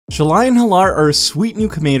Shalai and Hallar are a sweet new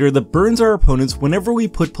commander that burns our opponents whenever we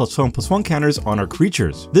put +1/+1 counters on our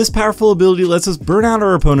creatures. This powerful ability lets us burn out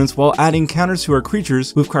our opponents while adding counters to our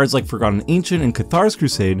creatures with cards like Forgotten Ancient and Cathar's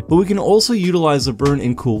Crusade, but we can also utilize the burn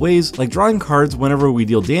in cool ways like drawing cards whenever we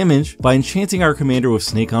deal damage by enchanting our commander with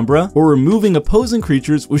Snake Umbra or removing opposing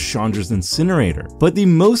creatures with Chandra's Incinerator. But the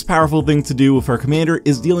most powerful thing to do with our commander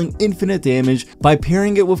is dealing infinite damage by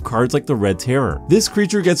pairing it with cards like the Red Terror. This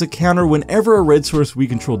creature gets a counter whenever a red source we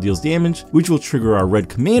control deals damage, which will trigger our red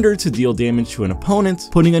commander to deal damage to an opponent,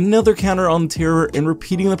 putting another counter on the terror and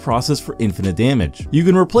repeating the process for infinite damage. You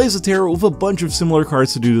can replace the terror with a bunch of similar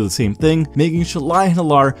cards to do the same thing, making Shalai and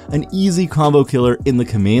Hallar an easy combo killer in the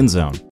command zone.